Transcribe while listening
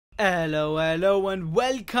Hello and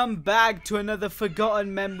welcome back to another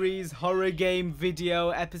Forgotten Memories horror game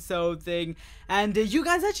video episode thing. And you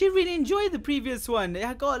guys actually really enjoyed the previous one.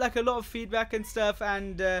 I got like a lot of feedback and stuff,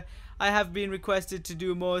 and I have been requested to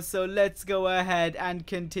do more, so let's go ahead and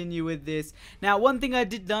continue with this. Now, one thing I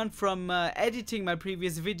did learn from editing my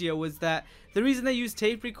previous video was that the reason they use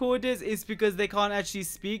tape recorders is because they can't actually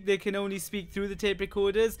speak. They can only speak through the tape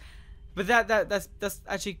recorders. But that's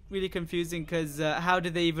actually really confusing, because how do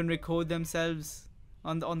they even record themselves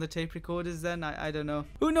on the tape recorders then? I don't know.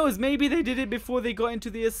 Who knows, maybe they did it before they got into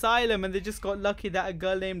the asylum and they just got lucky that a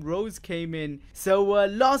girl named Rose came in. So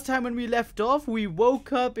last time when we left off, we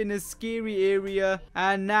woke up in a scary area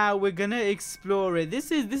and now we're gonna explore it.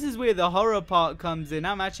 This is where the horror part comes in.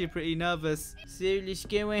 I'm actually pretty nervous. So let's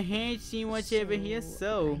go ahead, see what's over here.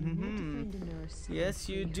 So, yes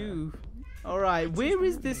you do. Alright, where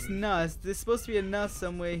is this nurse? There's supposed to be a nurse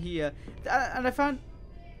somewhere here. And I found...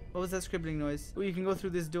 What was that scribbling noise? Oh, you can go through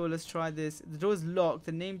this door. Let's try this. The door's locked.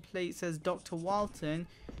 The nameplate says Dr. Walton.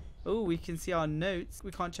 Oh, we can see our notes. We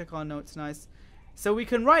can't check our notes. Nice. So we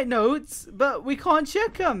can write notes, but we can't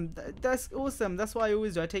check them. That's awesome. That's what I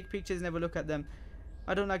always do. I take pictures, never look at them.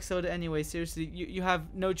 I don't like soda anyway. Seriously, you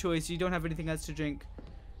have no choice. You don't have anything else to drink.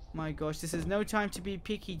 My gosh, this is no time to be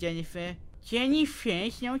picky, Jennifer. Jennifer,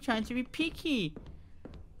 it's no time to be picky.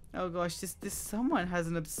 Oh gosh, this someone has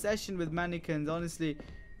an obsession with mannequins, honestly.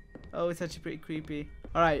 Oh, it's actually pretty creepy.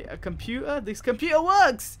 Alright, a computer? This computer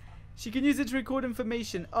works! She can use it to record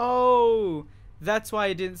information. Oh, that's why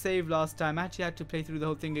I didn't save last time. I actually had to play through the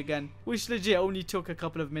whole thing again, which legit only took a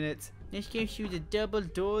couple of minutes. Let's go through the double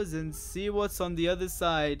doors and see what's on the other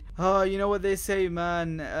side. Oh, you know what they say,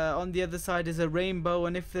 man. On the other side is a rainbow,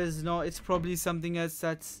 and if there's not, it's probably something else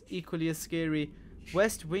that's equally as scary.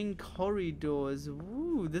 West Wing corridors.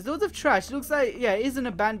 Ooh, there's loads of trash. It looks like, yeah, it is an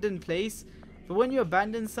abandoned place. But when you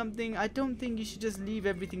abandon something, I don't think you should just leave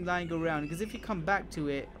everything lying around. Because if you come back to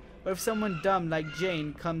it, or if someone dumb like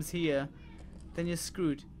Jane comes here, then you're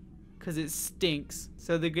screwed. Because it stinks.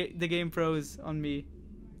 So the game froze on me.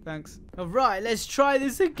 Thanks. Alright, let's try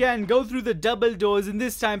this again. Go through the double doors, and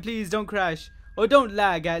this time please don't crash. Or don't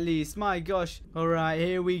lag at least. My gosh. Alright,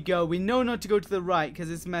 here we go. We know not to go to the right because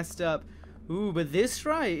it's messed up. Ooh, but this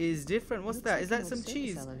right is different. What's that? Is that some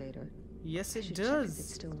cheese? Elevator. Yes, it does.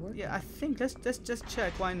 It's still working. Yeah, I think let's just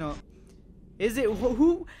check. Why not? Is it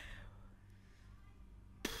who?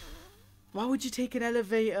 Why would you take an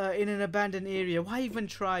elevator in an abandoned area? Why even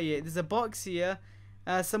try it? There's a box here.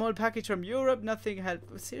 Some old package from Europe, nothing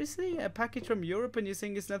helpful. Seriously? A package from Europe and you're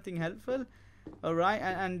saying it's nothing helpful? Alright,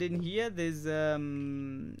 and in here there's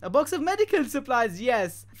a box of medical supplies,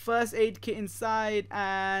 yes. First aid kit inside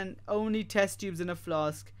and only test tubes and a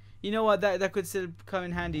flask. You know what, that could still come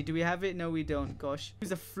in handy. Do we have it? No, we don't, gosh.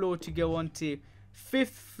 There's a floor to go on to. 5th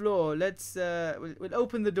floor, let's, we'll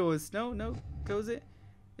open the doors. No, close it.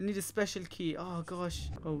 I need a special key. Oh gosh.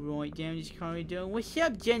 Alright, down this corridor. What's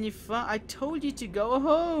up, Jennifer? I told you to go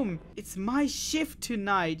home. It's my shift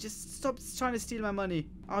tonight. Just stop trying to steal my money.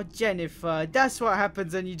 Oh, Jennifer, that's what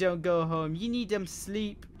happens when you don't go home. You need them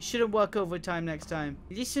sleep. Shouldn't work overtime next time.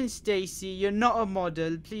 Listen, Stacy, you're not a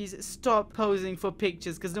model. Please stop posing for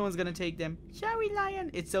pictures because no one's gonna take them. Shall we, Lion?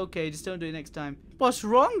 It's okay. Just don't do it next time. What's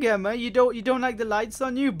wrong, Emma? You don't like the lights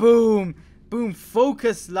on you? Boom. Boom,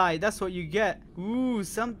 focus light. That's what you get. Ooh,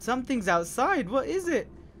 something's outside. What is it?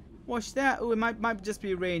 Watch that. Oh, it might just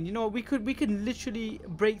be rain. You know what? We could literally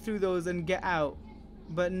break through those and get out.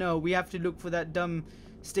 But no, we have to look for that dumb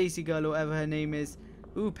Stacy girl or whatever her name is.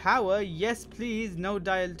 Ooh, power. Yes, please. No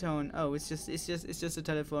dial tone. Oh, it's just a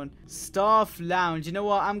telephone. Staff lounge. You know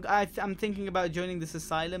what? I'm thinking about joining this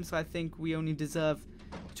asylum, so I think we only deserve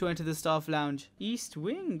to enter the staff lounge. East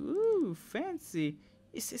Wing. Ooh, fancy.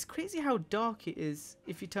 It's crazy how dark it is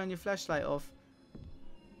if you turn your flashlight off.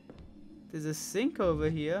 There's a sink over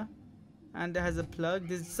here. And it has a plug.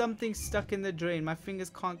 There's something stuck in the drain. My fingers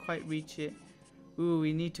can't quite reach it. Ooh,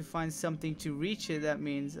 we need to find something to reach it, that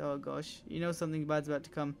means. Oh gosh. You know something bad's about to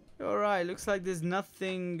come. Alright, looks like there's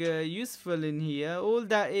nothing useful in here. All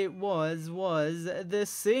that it was the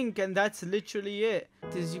sink, and that's literally it.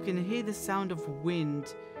 As you can hear the sound of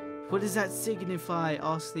wind. What does that signify?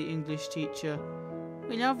 Asked the English teacher.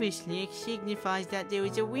 Well, obviously it signifies that there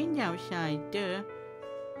is a wind outside, duh.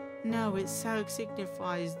 No, it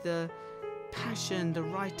signifies the passion the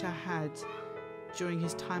writer had during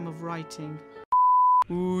his time of writing.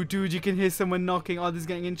 Ooh, dude, you can hear someone knocking. Oh, this is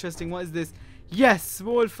getting interesting. What is this? Yes,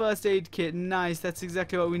 small first aid kit. Nice, that's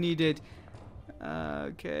exactly what we needed.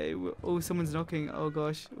 Okay. Oh, someone's knocking. Oh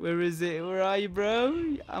gosh, where is it? Where are you,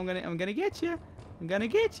 bro? I'm gonna get you. I'm gonna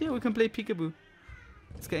get you. We can play peekaboo.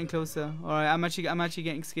 It's getting closer. All right, I'm actually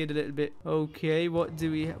getting scared a little bit. Okay, what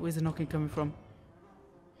do we? Where's the knocking coming from?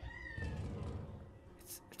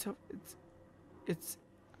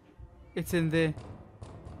 It's in there.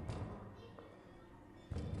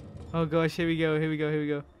 Oh gosh, here we go. Here we go. Here we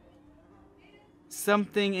go.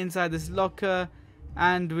 Something inside this locker,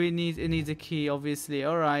 and it needs a key, obviously.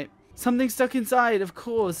 All right. Something stuck inside, of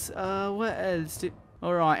course. What else?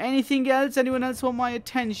 Alright, anything else? Anyone else want my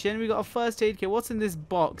attention? We got a first aid kit. What's in this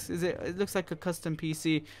box? It looks like a custom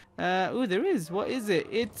PC. Oh, there is. What is it?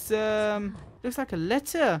 It's looks like a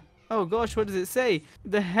letter. Oh gosh, what does it say?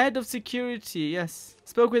 The head of security, yes.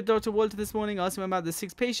 Spoke with Dr. Walter this morning, asked him about the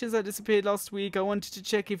 6 patients that disappeared last week. I wanted to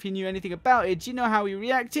check if he knew anything about it. Do you know how he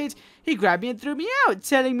reacted? He grabbed me and threw me out,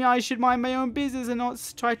 telling me I should mind my own business and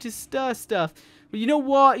not try to stir stuff. But you know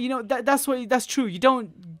what? You know, that's true. You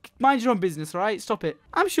don't mind your own business, right? Stop it.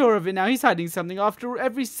 I'm sure of it now. He's hiding something. After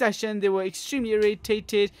every session, they were extremely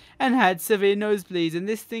irritated and had severe nosebleeds. And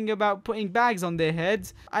this thing about putting bags on their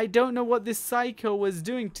heads, I don't know what this psycho was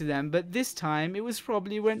doing to them, but this time it was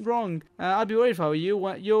probably went wrong. I'd be worried if I were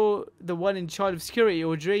you. You're the one in charge of security,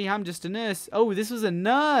 Audrey. I'm just a nurse. Oh, this was a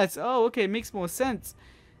nurse. Oh, okay. Makes more sense.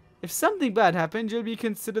 If something bad happened, you'll be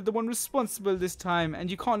considered the one responsible this time,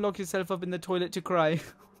 and you can't lock yourself up in the toilet to cry.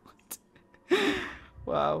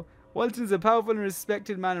 Wow. Walton's a powerful and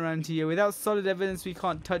respected man around here. Without solid evidence, we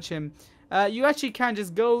can't touch him. You actually can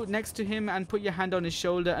just go next to him and put your hand on his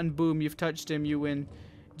shoulder, and boom, you've touched him. You win.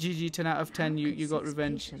 GG, 10 out of 10. You got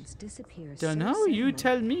revenge. Don't know. You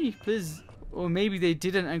tell me, please. Or maybe they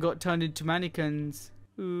didn't and got turned into mannequins.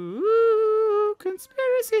 Ooh,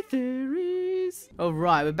 conspiracy theories.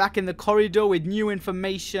 Alright, we're back in the corridor with new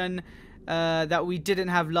information that we didn't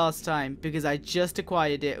have last time because I just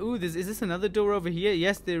acquired it. Ooh, is this another door over here?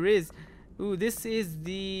 Yes, there is. Ooh, this is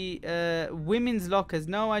the women's lockers.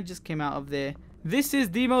 No, I just came out of there. This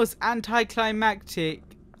is the most anticlimactic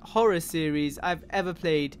horror series I've ever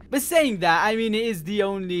played. But saying that, I mean, it is the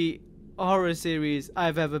only horror series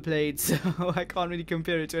I've ever played, so I can't really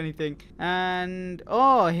compare it to anything. And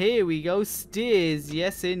oh, here we go, stairs.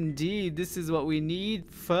 Yes indeed, this is what we need.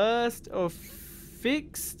 First or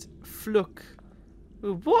fixed fluke.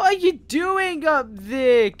 What are you doing up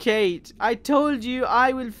there, Kate? I told you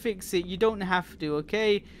I will fix it. You don't have to,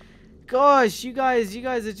 okay? Gosh, you guys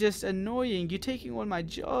are just annoying. You're taking all my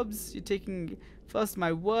jobs. You're taking first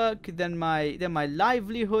my work, then my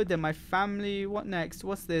livelihood, then my family. What next?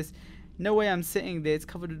 What's this? No way I'm sitting there. It's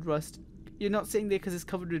covered with rust. You're not sitting there because it's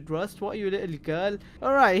covered with rust? What are you, a little girl?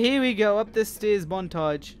 Alright, here we go. Up the stairs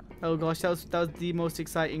montage. Oh gosh, that was the most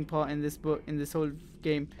exciting part in this book, in this whole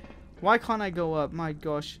game. Why can't I go up? My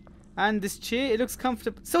gosh. And this chair, it looks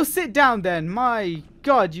comfortable. So sit down then. My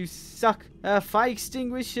god, you suck. Fire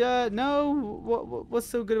extinguisher. No. What's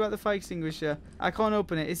so good about the fire extinguisher? I can't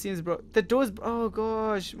open it. It seems broke. The door's oh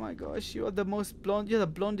gosh. My gosh. You are the most blonde. You're the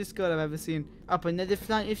blondest girl I've ever seen. Up another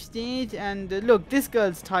flight of stairs. And look, this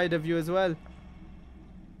girl's tired of you as well.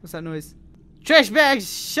 What's that noise? Trash bags.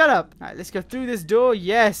 Shut up. Alright, let's go through this door.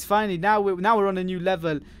 Yes, finally. Now we're on a new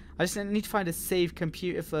level. I just need to find a safe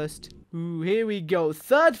computer first. Ooh, here we go.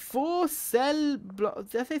 Third floor cell block.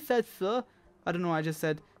 Did I say third floor? I don't know what I just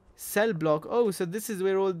said. Cell block. Oh, so this is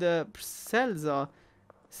where all the cells are.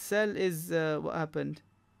 Cell is what happened.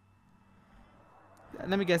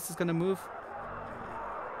 Let me guess, it's gonna move.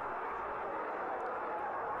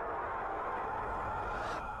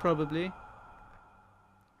 Probably.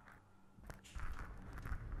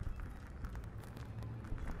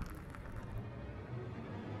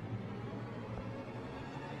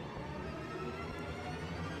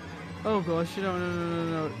 Oh gosh,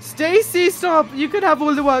 no. Stacy, stop! You can have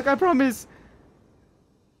all the work, I promise.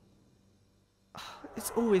 It's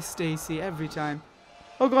always Stacy, every time.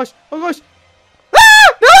 Oh gosh. Ah!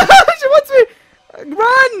 No! She wants me!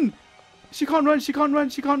 Run! She can't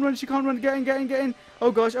run. Get in.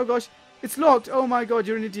 Oh gosh. It's locked. Oh my god,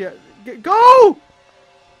 you're an idiot. Go!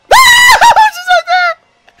 She's right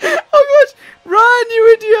there! Oh gosh! Run, you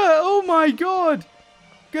idiot! Oh my god!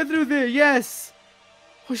 Get through there, yes!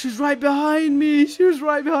 Oh, she was right behind me.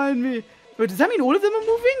 But does that mean all of them are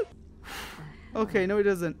moving? Okay, no it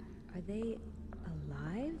doesn't. Are they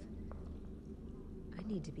alive? I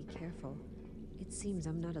need to be careful. It seems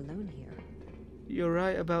I'm not alone here. You're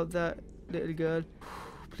right about that, little girl.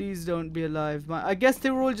 Please don't be alive. I guess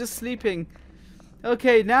they were all just sleeping.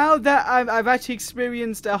 Okay, now that I've actually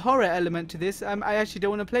experienced a horror element to this, I actually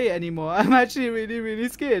don't want to play it anymore. I'm actually really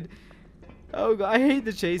scared. Oh god, I hate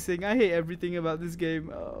the chasing. I hate everything about this game.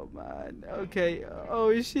 Oh man. Okay. Oh,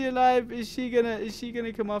 is she alive? Is she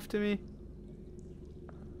gonna come after me?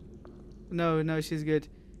 No, she's good.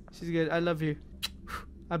 I love you.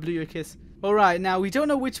 I blew you a kiss. Alright, now we don't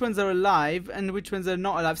know which ones are alive and which ones are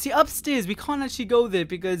not alive. See, upstairs, we can't actually go there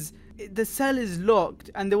because the cell is locked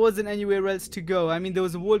and there wasn't anywhere else to go. I mean, there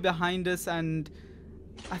was a wall behind us and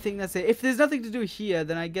I think that's it. If there's nothing to do here,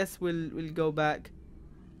 then I guess we'll go back.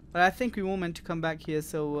 But I think we were meant to come back here,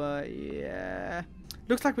 so yeah.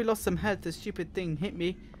 Looks like we lost some health. The stupid thing hit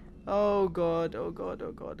me. Oh god, oh god,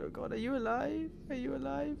 oh god, oh god. Are you alive? Are you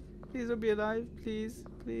alive? Please don't be alive. Please,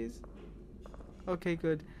 please. Okay,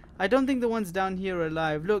 good. I don't think the ones down here are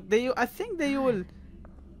alive. Look, I think they all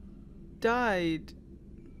died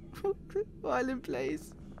while in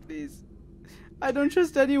place. Please. I don't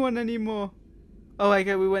trust anyone anymore. Oh,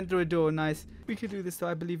 okay, we went through a door. Nice. We can do this, though.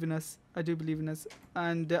 I believe in us. I do believe in us.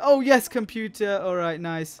 And, oh, yes, computer. All right,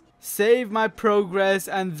 nice. Save my progress,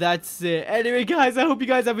 and that's it. Anyway, guys, I hope you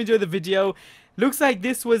guys have enjoyed the video. Looks like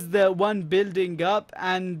this was the one building up,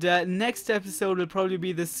 and next episode will probably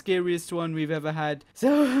be the scariest one we've ever had.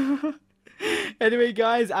 So, anyway,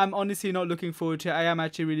 guys, I'm honestly not looking forward to it. I am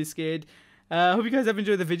actually really scared. Hope you guys have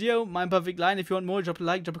enjoyed the video. My Imperfect Line. If you want more, drop a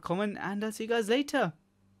like, drop a comment, and I'll see you guys later.